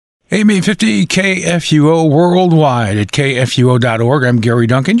AM 850 KFUO worldwide at KFUO.org. I'm Gary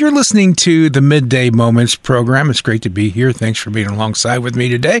Duncan. You're listening to the Midday Moments program. It's great to be here. Thanks for being alongside with me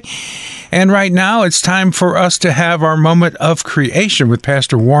today. And right now, it's time for us to have our moment of creation with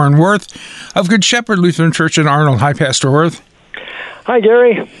Pastor Warren Woerth of Good Shepherd Lutheran Church in Arnold. Hi, Pastor Woerth. Hi,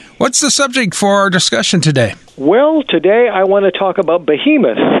 Gary. What's the subject for our discussion today? Well, today I want to talk about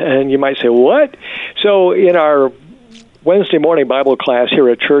Behemoth. And you might say, what? So in our Wednesday morning Bible class here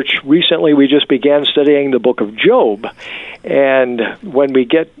at church, recently we just began studying the book of Job. And when we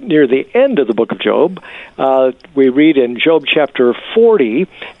get near the end of the book of Job, we read in Job chapter 40,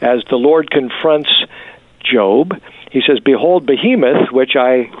 as the Lord confronts Job, he says, "Behold, Behemoth, which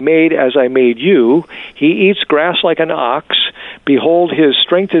I made as I made you, he eats grass like an ox. Behold, his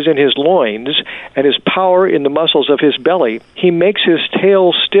strength is in his loins, and his power in the muscles of his belly. He makes his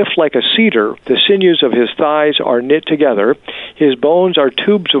tail stiff like a cedar. The sinews of his thighs are knit together. His bones are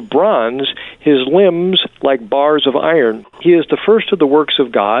tubes of bronze, his limbs like bars of iron. He is the first of the works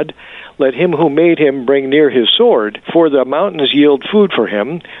of God. Let him who made him bring near his sword, for the mountains yield food for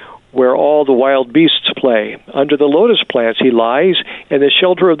him, where all the wild beasts play. Under the lotus plants he lies, in the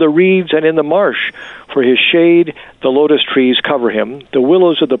shelter of the reeds and in the marsh. For his shade the lotus trees cover him, the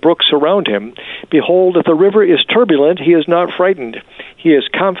willows of the brook surround him. Behold, if the river is turbulent, he is not frightened. He is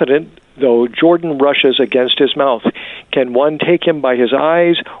confident, though Jordan rushes against his mouth. Can one take him by his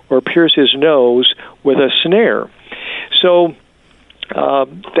eyes, or pierce his nose with a snare?" So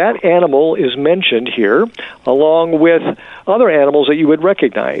that animal is mentioned here, along with other animals that you would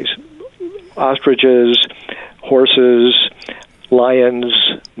recognize: ostriches, horses, lions,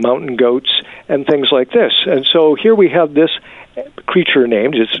 mountain goats, and things like this. And so here we have this creature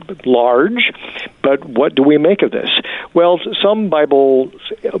named. It's large, but what do we make of this? Well, some Bibles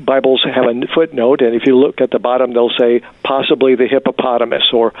have a footnote, and if you look at the bottom, they'll say possibly the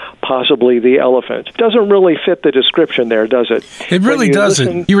hippopotamus or possibly the elephant. Doesn't really fit the description there, does it? It really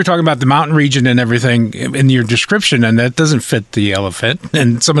doesn't. You were talking about the mountain region and everything in your description, and that doesn't fit the elephant.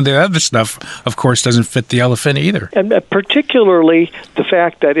 And some of the other stuff, of course, doesn't fit the elephant either. And particularly the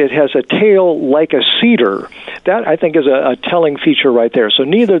fact that it has a tail like a cedar. That, I think, is a telling feature right there. So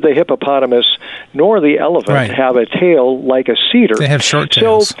neither the hippopotamus nor the elephant have a tail like a cedar. They have short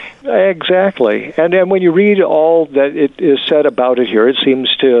tails. So, exactly. And then when you read all that it is said about it here, it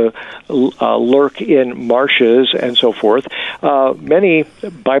seems to lurk in marshes and so forth. Many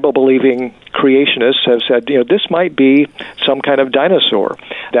Bible-believing creationists have said, this might be some kind of dinosaur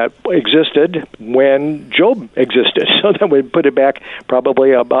that existed when Job existed. So then we put it back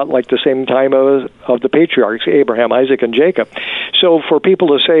probably about like the same time of the patriarchs, Abraham, Isaac, and Jacob. So for people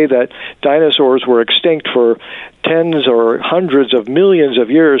to say that dinosaurs were extinct for tens or hundreds of millions of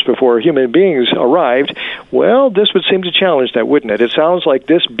years before human beings arrived, well, this would seem to challenge that, wouldn't it? It sounds like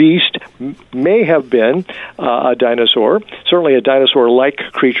this beast may have been a dinosaur, certainly a dinosaur-like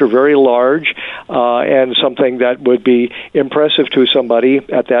creature, very large, and something that would be impressive to somebody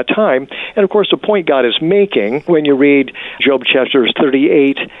at that time. And, of course, the point God is making when you read Job chapters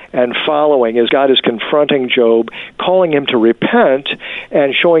 38 and following is God is confronting Job, calling him to repent,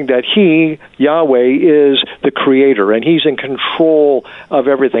 and showing that he, Yahweh, is the creator, and he's in control of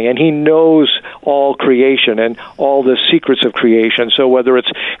everything, and he knows all creation and all the secrets of creation. So whether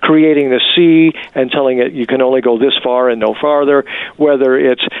it's creating the sea and telling it you can only go this far and no farther, whether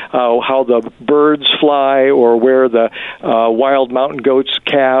it's how the birds fly or where the wild mountain goats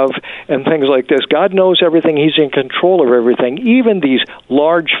calve and things like this, God knows everything. He's in control of everything, even these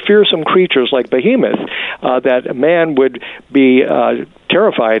large, fearsome creatures like Behemoth that man would be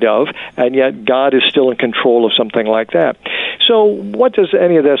terrified of, and yet God is still in control of something like that. So what does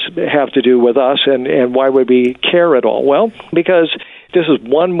any of this have to do with us, and why would we care at all? Well, because this is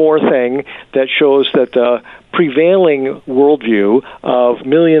one more thing that shows that the prevailing worldview of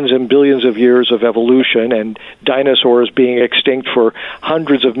millions and billions of years of evolution and dinosaurs being extinct for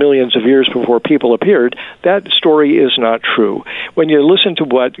hundreds of millions of years before people appeared, that story is not true. When you listen to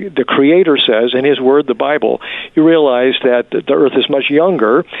what the Creator says in His Word, the Bible, you realize that the Earth is much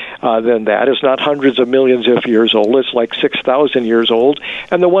younger than that. It's not hundreds of millions of years old. It's like 6,000 years old.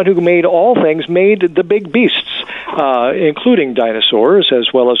 And the one who made all things made the big beasts, including dinosaurs,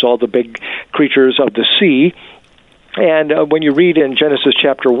 as well as all the big creatures of the sea. And when you read in Genesis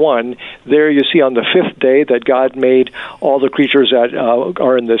chapter 1, there you see on the fifth day that God made all the creatures that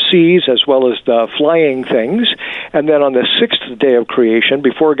are in the seas as well as the flying things. And then on the sixth day of creation,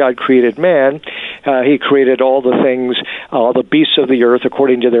 before God created man, he created all the things, all the beasts of the earth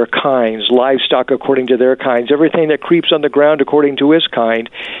according to their kinds, livestock according to their kinds, everything that creeps on the ground according to his kind,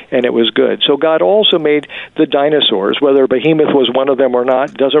 and it was good. So God also made the dinosaurs. Whether Behemoth was one of them or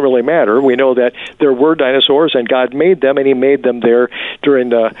not doesn't really matter. We know that there were dinosaurs, and God made them, and he made them there during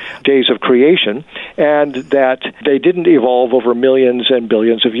the days of creation, and that they didn't evolve over millions and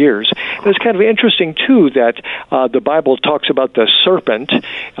billions of years. And it's kind of interesting, too, that the Bible talks about the serpent.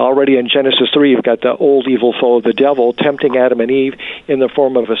 Already in Genesis 3, you've got the old evil foe, the devil, tempting Adam and Eve in the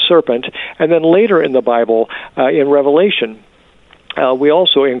form of a serpent. And then later in the Bible, in Revelation, we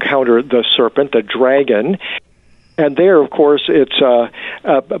also encounter the serpent, the dragon. And there, of course, it's a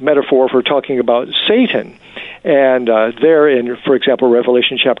metaphor for talking about Satan. And there in, for example,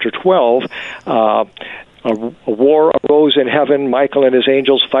 Revelation chapter 12, a war arose in heaven, Michael and his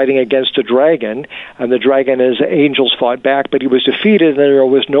angels fighting against the dragon, and the dragon and his angels fought back, but he was defeated, and there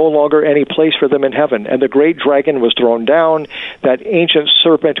was no longer any place for them in heaven. And the great dragon was thrown down, that ancient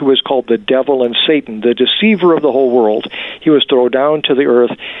serpent who is called the devil and Satan, the deceiver of the whole world. He was thrown down to the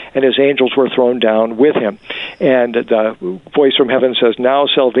earth, and his angels were thrown down with him. And the voice from heaven says, "Now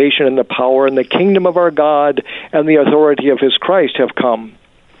salvation and the power and the kingdom of our God and the authority of his Christ have come.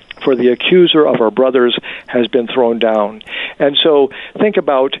 For the accuser of our brothers has been thrown down." And so think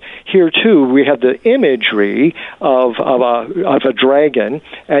about here, too, we have the imagery of a dragon,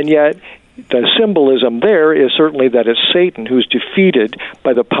 and yet the symbolism there is certainly that it's Satan who's defeated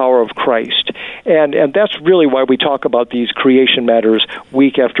by the power of Christ. And that's really why we talk about these creation matters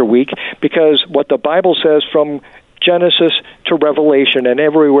week after week, because what the Bible says from Genesis to Revelation and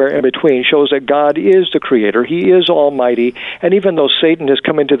everywhere in between shows that God is the creator. He is almighty. And even though Satan has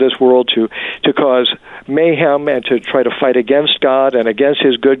come into this world to cause mayhem and to try to fight against God and against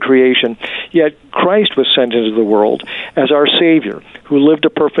his good creation, yet Christ was sent into the world as our Savior, who lived a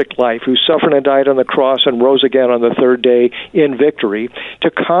perfect life, who suffered and died on the cross and rose again on the third day in victory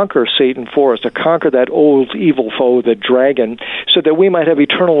to conquer Satan for us, to conquer that old evil foe, the dragon, so that we might have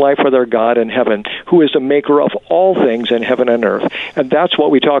eternal life with our God in heaven, who is the maker of all things in heaven and earth. And that's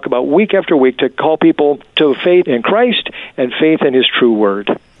what we talk about week after week, to call people to faith in Christ and faith in his true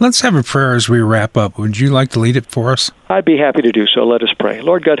word. Let's have a prayer as we wrap up. Would you like to lead it for us? I'd be happy to do so. Let us pray.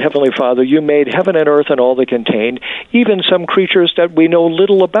 Lord God, Heavenly Father, you made heaven and earth and all they contained, even some creatures that we know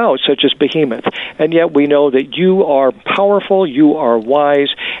little about, such as Behemoth. And yet we know that you are powerful, you are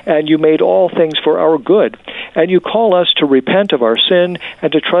wise, and you made all things for our good. And you call us to repent of our sin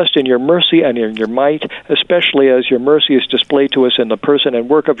and to trust in your mercy and in your might, especially as your mercy is displayed to us in the person and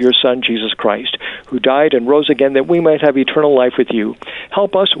work of your Son, Jesus Christ, who died and rose again that we might have eternal life with you.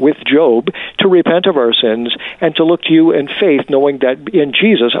 Help us with Job to repent of our sins and to look to you in faith, knowing that in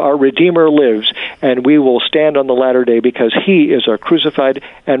Jesus our Redeemer lives, and we will stand on the latter day because he is our crucified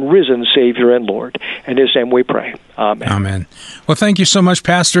and risen Savior and Lord. In his name we pray. Amen. Amen. Well, thank you so much,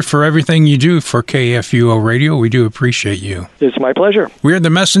 Pastor, for everything you do for KFUO Radio. We do appreciate you. It's my pleasure. We are the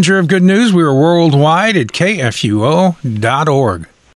messenger of good news. We are worldwide at KFUO.org.